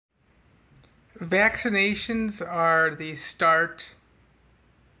Vaccinations are the start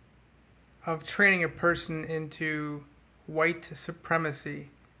of training a person into white supremacy.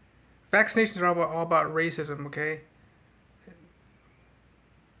 Vaccinations are all about racism, okay?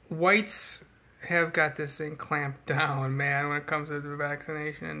 Whites have got this thing clamped down, man, when it comes to the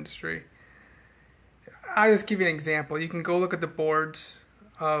vaccination industry. I'll just give you an example. You can go look at the boards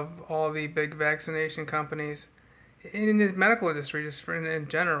of all the big vaccination companies in the medical industry, just in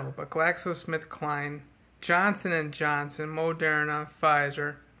general, but GlaxoSmithKline, Johnson & Johnson, Moderna,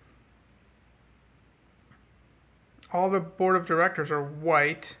 Pfizer, all the board of directors are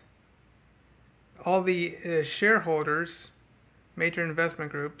white. All the shareholders, major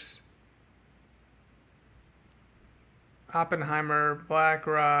investment groups, Oppenheimer,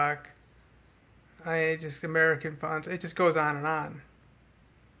 BlackRock, just American funds, it just goes on and on.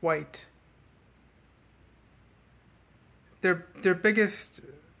 White. Their biggest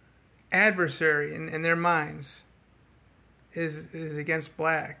adversary in their minds is against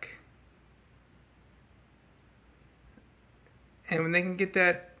black. And when they can get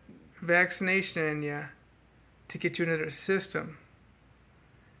that vaccination in you to get you into their system,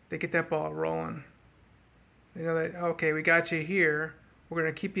 they get that ball rolling. They know that, okay, we got you here. We're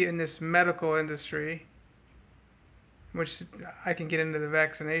going to keep you in this medical industry, which I can get into the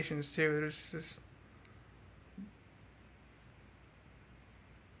vaccinations too. There's just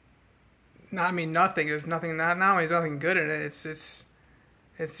nothing. There's nothing. Not only is nothing good in it. It's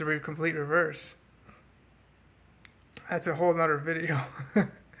the complete reverse. That's a whole nother video.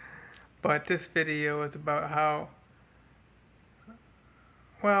 But this video is about how.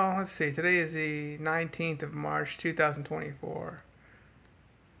 Well, let's see. Today is the 19th of March, 2024.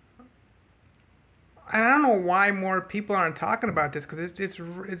 And I don't know why more people aren't talking about this, because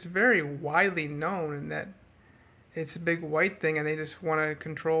it's very widely known in that it's a big white thing, and they just want to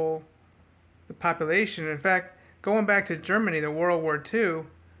control the population. In fact, going back to Germany, the World War II,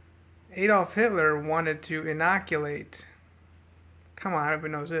 Adolf Hitler wanted to inoculate. Come on,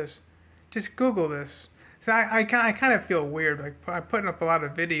 everybody knows this. Just Google this. So I kind of feel weird. Like, I'm putting up a lot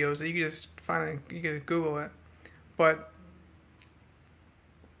of videos that you can just you can Google it. But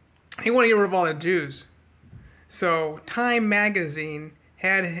he wanted to get rid of all the Jews. So Time magazine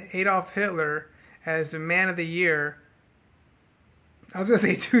had Adolf Hitler as the man of the year. I was going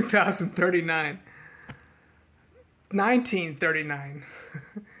to say 2039. 1939.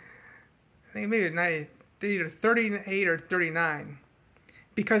 I think maybe either 38 or 39.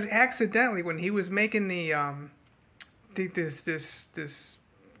 Because accidentally, when he was making the this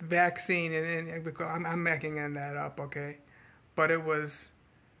vaccine, and I'm making that up, okay, but it was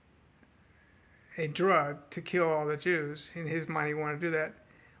a drug to kill all the Jews. In his mind, he wanted to do that.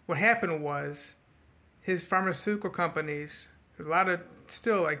 What happened was his pharmaceutical companies, there's a lot of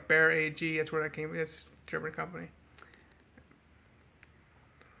still like Bayer AG. That's where that came. It's a German company.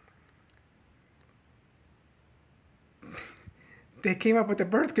 They came up with the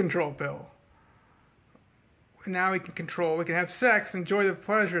birth control pill. And now we can have sex, enjoy the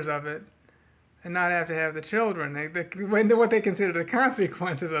pleasures of it, and not have to have the children. What they consider the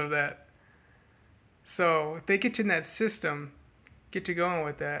consequences of that. So if they get you in that system, get you going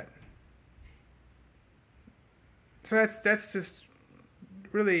with that. So that's just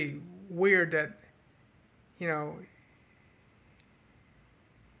really weird that, you know,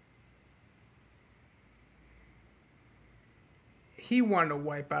 he wanted to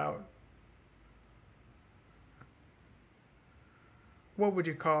wipe out, what would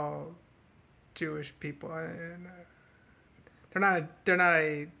you call Jewish people? They're not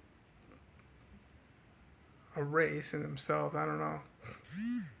a race in themselves. I don't know.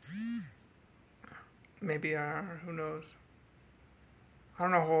 Maybe are. Who knows? I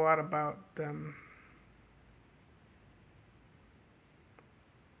don't know a whole lot about them.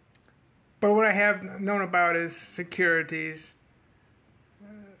 But what I have known about is securities.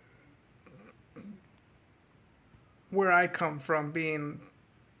 Where I come from, being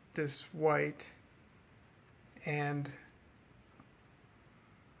this white, and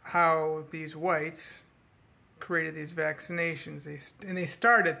how these whites created these vaccinations. They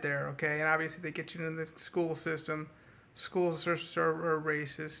started there, okay, and obviously they get you into the school system. Schools are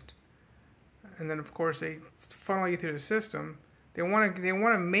racist, and then of course they funnel you through the system. They want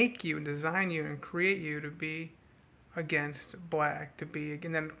to make you, design you, and create you to be against black, to be,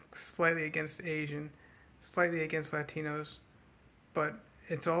 and then slightly against Asian, slightly against Latinos, but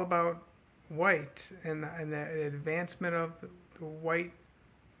it's all about white and the advancement of the white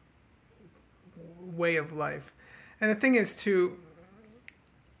way of life. And the thing is, too,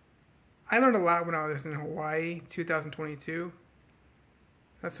 I learned a lot when I was in Hawaii, 2022.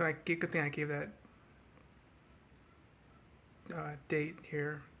 That's why good thing I gave that date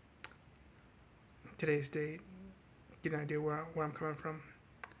here, today's date. Get an idea where I'm coming from.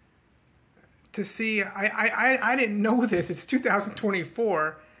 To see, I didn't know this. It's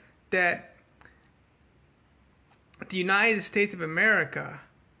 2024 that the United States of America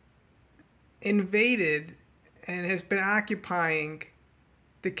invaded and has been occupying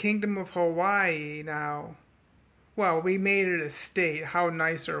the Kingdom of Hawaii now. Well, we made it a state. How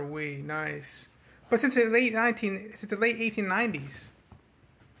nice are we? Nice. But since the late 1890s,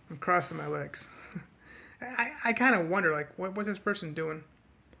 I'm crossing my legs. I kind of wonder, like, what's this person doing?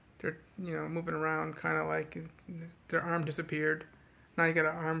 They're, moving around, kind of like their arm disappeared. Now you got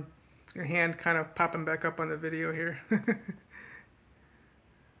a hand kind of popping back up on the video here.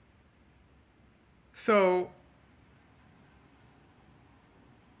 So,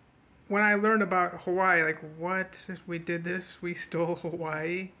 when I learned about Hawaii, like, what? We did this? We stole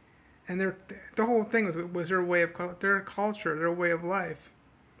Hawaii? And the whole thing was their way of their culture, their way of life.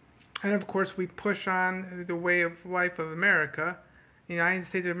 And of course, we push on the way of life of America. The United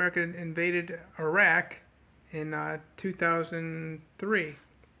States of America invaded Iraq in 2003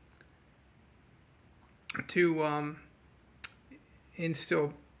 to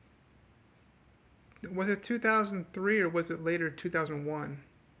instill. Was it 2003 or was it later 2001?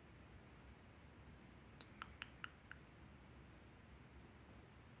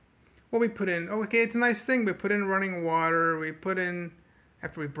 Well, we put in, okay, it's a nice thing. We put in running water. We put in,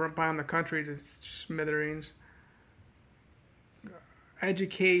 after we bombed the country to smithereens,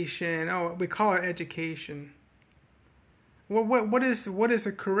 education. Oh, we call it education. Well, what is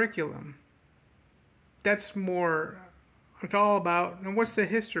a curriculum? That's more, it's all about, and what's the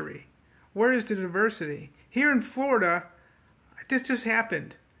history? Where is the diversity? Here in Florida, this just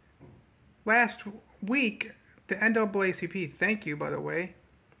happened. Last week, the NAACP, thank you, by the way,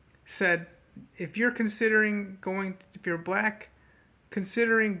 said if you're black,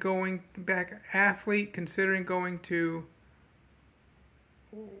 considering going back, athlete, considering going to,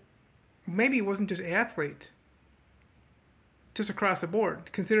 maybe it wasn't just athlete, just across the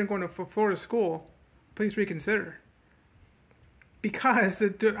board, considering going to Florida school, please reconsider. Because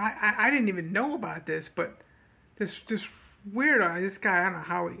I didn't even know about this, but this weirdo, this guy, I don't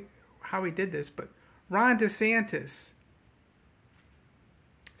know how he did this, but Ron DeSantis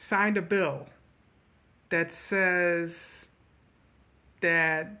signed a bill that says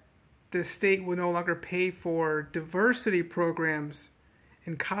that the state will no longer pay for diversity programs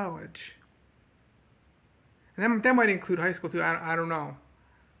in college. And that might include high school too, I don't know.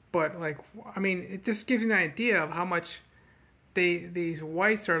 But, like, I mean, it just gives you an idea of how much these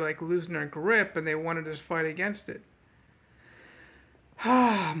whites are, like, losing their grip and they want to just fight against it.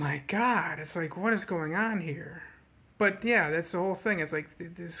 Oh, my God. It's like, what is going on here? But, yeah, that's the whole thing. It's like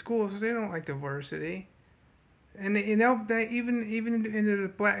the schools, they don't like diversity. And they even in the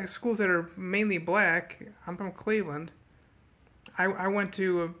black schools that are mainly black, I'm from Cleveland. I went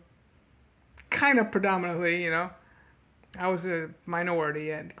to kind of predominantly, I was a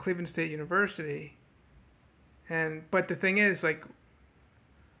minority at Cleveland State University. But the thing is, like,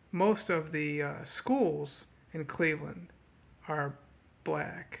 most of the schools in Cleveland are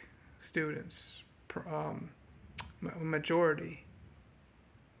black students, majority.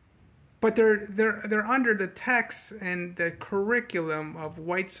 But they're under the text and the curriculum of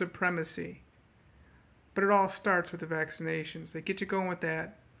white supremacy. But it all starts with the vaccinations. They get you going with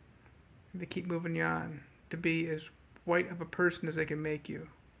that, and they keep moving you on to be as white of a person as they can make you.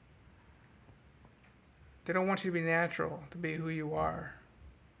 They don't want you to be natural, to be who you are.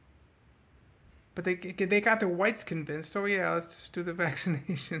 But they got the whites convinced, oh yeah, let's do the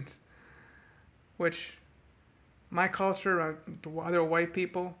vaccinations. Which, my culture, the other white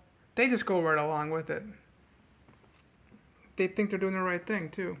people, they just go right along with it. They think they're doing the right thing,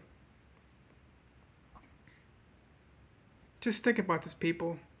 too. Just think about this,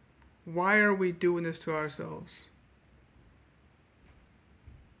 people. Why are we doing this to ourselves?